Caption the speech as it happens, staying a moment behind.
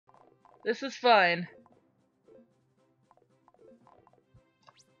This is fine.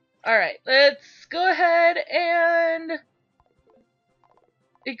 Alright, let's go ahead and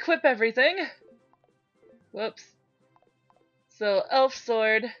equip everything. Whoops. So, Elf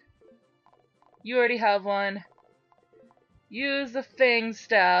Sword. You already have one. Use the Fang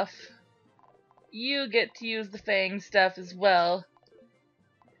Staff. You get to use the Fang Staff as well.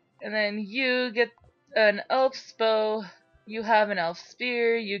 And then you get an Elf's Bow. You have an Elf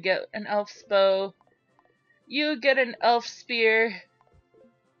Spear. You get an Elf's Bow. You get an Elf Spear.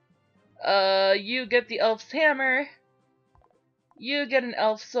 You get the Elf's Hammer. You get an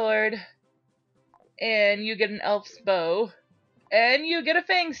Elf Sword. And you get an Elf's Bow. And you get a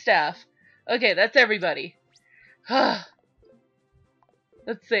Fang Staff. Okay, that's everybody. Let's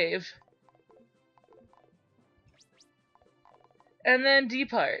save. And then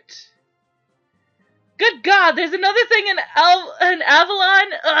depart. Good God, there's another thing in Avalon?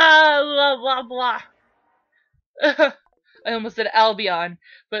 Blah, blah, blah. I almost said Albion,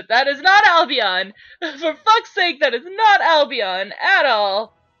 but that is not Albion. For fuck's sake, that is not Albion at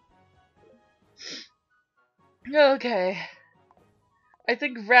all. Okay. I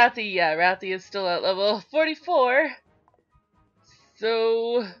think Rathy, yeah, Rathy is still at level 44.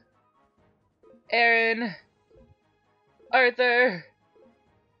 So, Aaron, Arthur,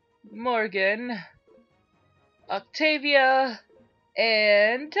 Morgan, Octavia,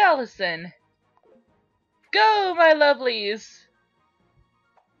 and Taliesin. Go, my lovelies!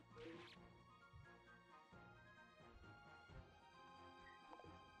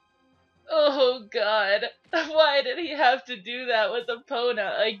 Oh god, why did he have to do that with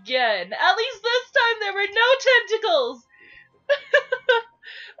Epona again? At least this time there were no tentacles!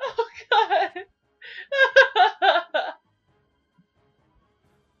 Oh god!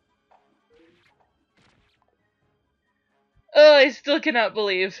 Oh, I still cannot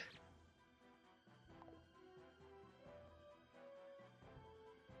believe.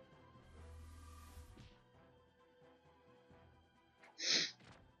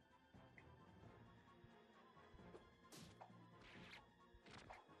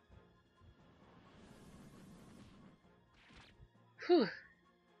 Whew.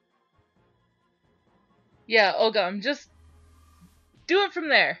 Yeah, Ogum, just do it from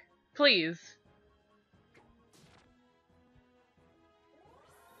there, please.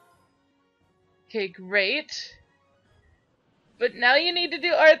 Okay, great. But now you need to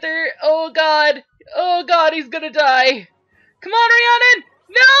do Arthur. Oh god. Oh god, he's gonna die. Come on, Rhiannon!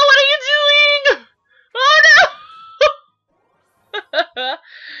 No, what are you doing? Oh no!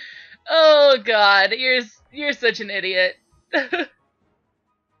 Oh god, you're such an idiot.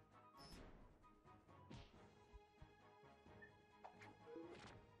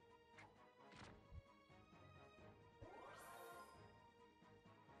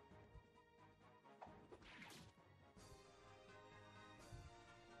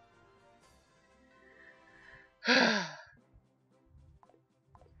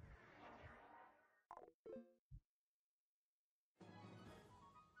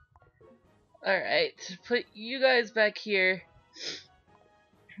 Alright, put you guys back here.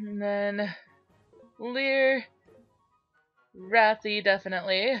 And then Lear, Rathy,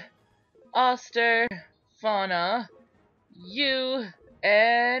 definitely. Oster, Fauna, you,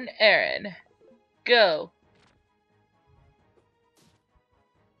 and Aaron. Go.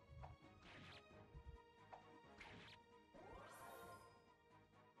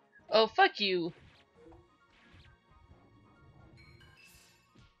 Oh, fuck you.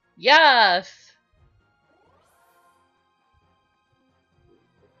 Yes!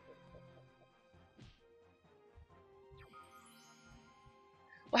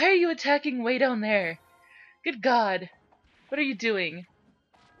 Why are you attacking way down there? Good God. What are you doing?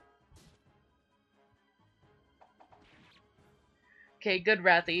 Okay, good,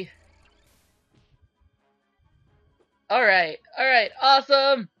 Rathy. Alright, alright,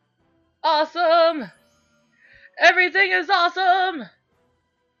 awesome! Awesome! Everything is awesome!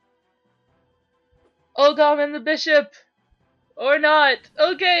 Ogum and the bishop! Or not!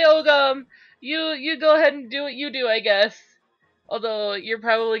 Okay, Ogum! You go ahead and do what you do, I guess. Although, you're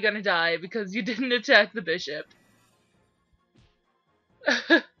probably gonna die because you didn't attack the bishop.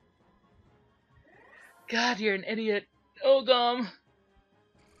 God, you're an idiot. Ogum!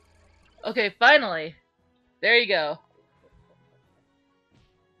 Okay, finally! There you go.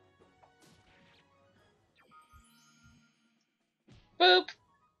 Boop!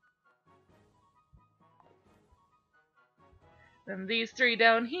 Then these three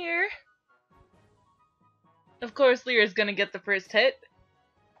down here. Of course, Lyra's gonna get the first hit.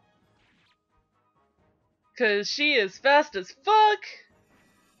 Cause she is fast as fuck!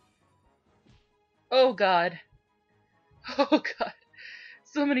 Oh god. Oh god.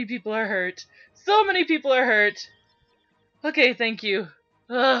 So many people are hurt. So many people are hurt. Okay, thank you.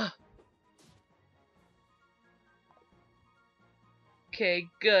 Ugh. Okay,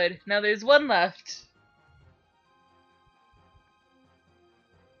 good. Now there's one left.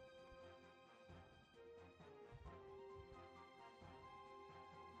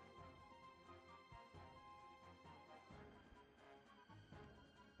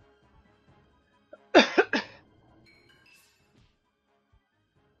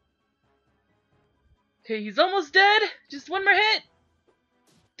 Okay, he's almost dead. Just one more hit.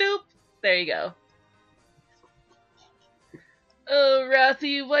 Doop. There you go. Oh,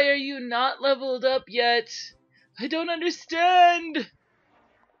 Rathy, why are you not leveled up yet? I don't understand.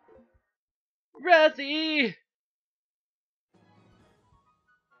 Rathy!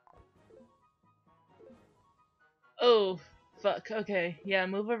 Oh, fuck. Okay, yeah,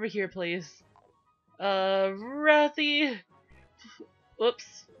 move over here, please. Rathy.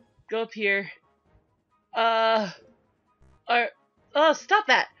 Whoops. Go up here. Uh, oh, stop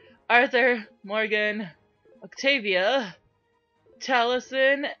that! Arthur, Morgan, Octavia,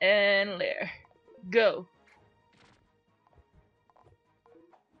 Taliesin, and Lair. Go.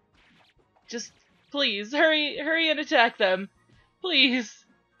 Just, please, hurry and attack them. Please.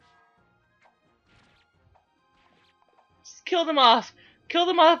 Just kill them off. Kill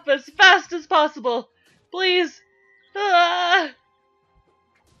them off as fast as possible. Please. Ah!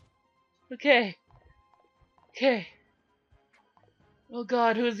 Okay. Okay. Oh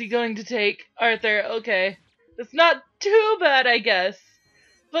god, who is he going to take? Arthur, okay. That's not too bad, I guess.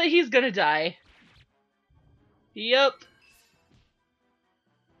 But he's gonna die. Yup.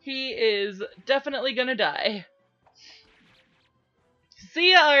 He is definitely gonna die.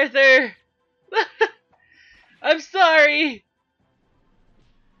 See ya, Arthur! I'm sorry!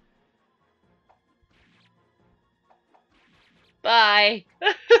 Bye.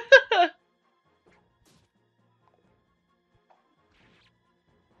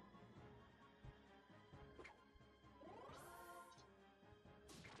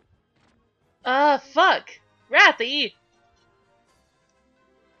 Fuck! Rathy!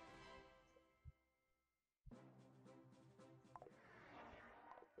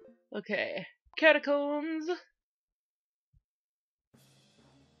 Okay. Catacombs.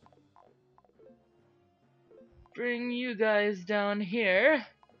 Bring you guys down here.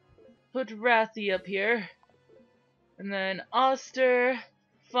 Put Rathy up here. And then Oster,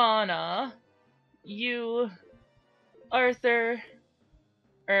 Fauna, you, Arthur,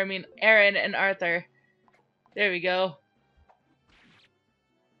 Aaron and Arthur. There we go.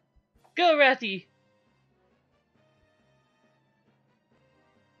 Go, Rathy!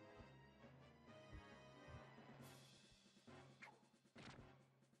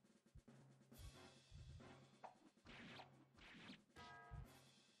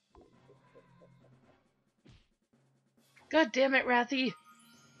 God damn it, Rathy!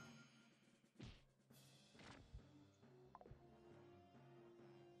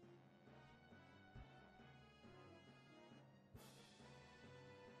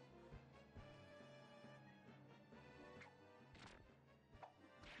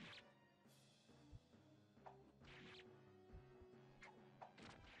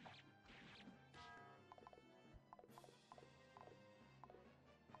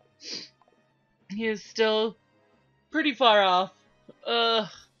 He is still pretty far off. Ugh.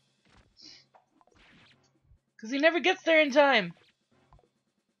 Because he never gets there in time.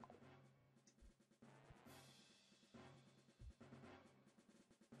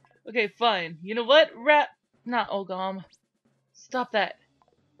 Okay, fine. You know what? Not Ogom. Stop that.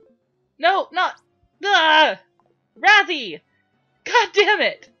 No, not... Ah! Rathy! God damn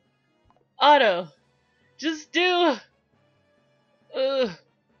it! Otto. Just do... Ugh.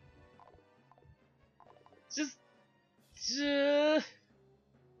 Just...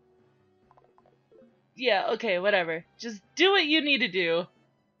 yeah, okay, whatever. Just do what you need to do.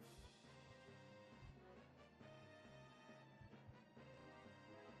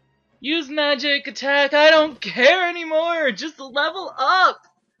 Use magic, attack, I don't care anymore! Just level up!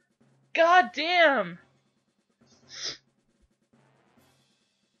 God damn!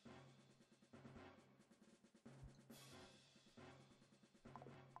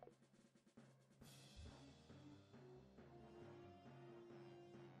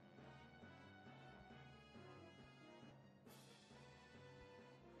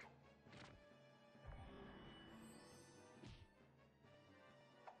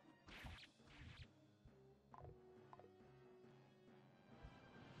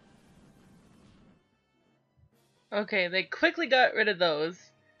 Okay, they quickly got rid of those.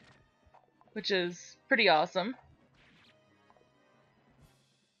 which is pretty awesome.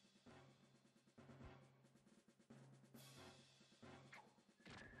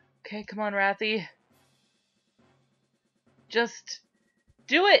 Okay, come on, Rathy. Just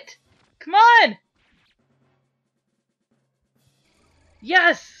do it! Come on!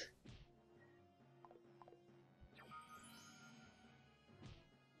 Yes!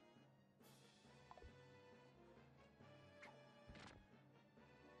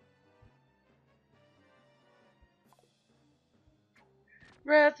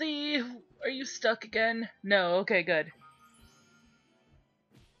 Rathy, are you stuck again? No, okay, good.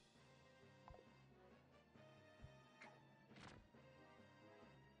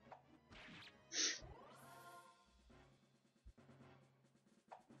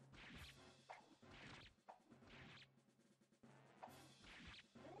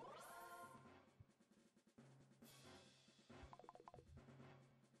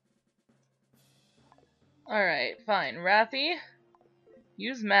 Alright, fine. Rathy,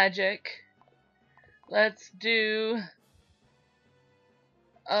 use magic. Let's do...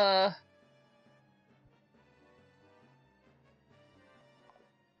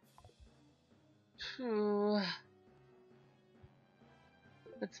 Phew.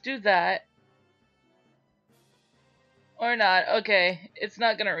 Let's do that. Or not. Okay, it's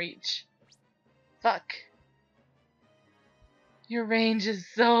not gonna reach. Fuck. Your range is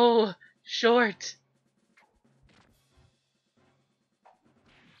so short.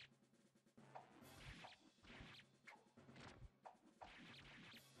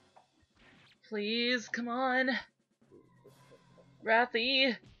 Please, come on.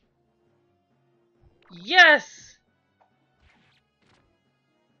 Rathy. Yes!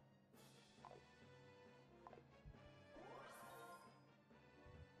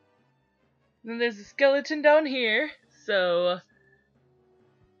 Then there's a skeleton down here, so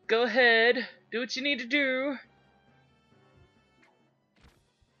go ahead, do what you need to do.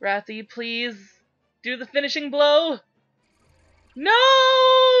 Rathy, please do the finishing blow. No!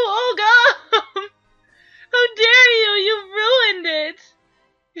 Oh god! How dare you! You ruined it!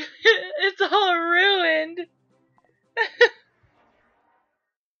 It's all ruined!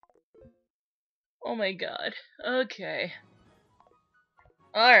 Oh my god. Okay.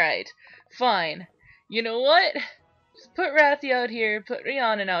 Alright. Fine. You know what? Just put Rathy out here, put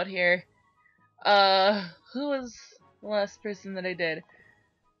Rhiannon out here. Who was the last person that I did?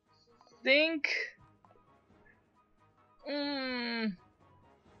 Think...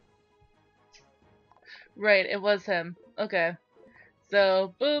 Right, it was him. Okay.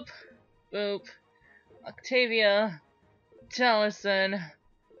 So, boop, boop, Octavia, Taliesin,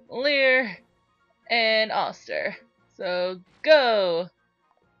 Lear, and Oster. So, go!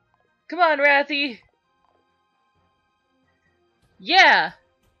 Come on, Rathy! Yeah!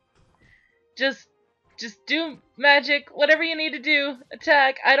 Just do magic, whatever you need to do.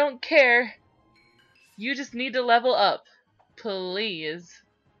 Attack, I don't care. You just need to level up. Please.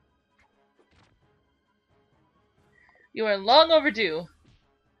 You are long overdue.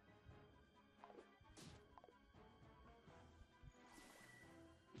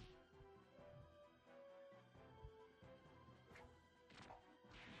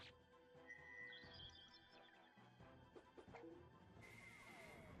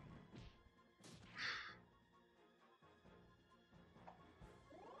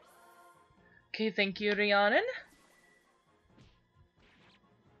 Okay, thank you, Rhiannon.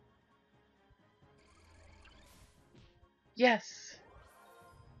 Yes.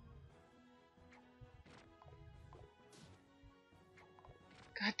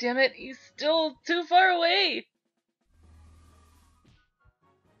 God damn it, he's still too far away.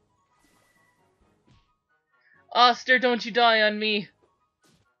 Oster, don't you die on me.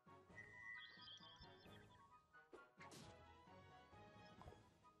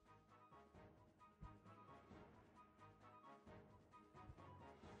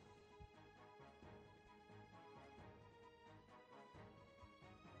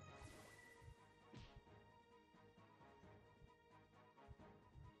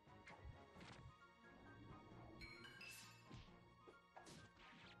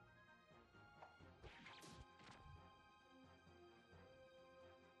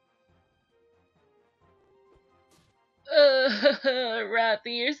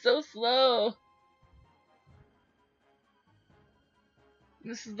 Rathy, you're so slow.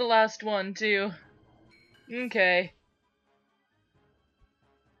 This is the last one, too. Okay.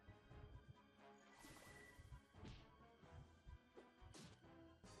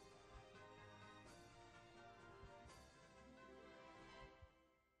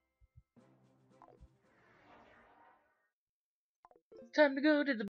 Time to go to the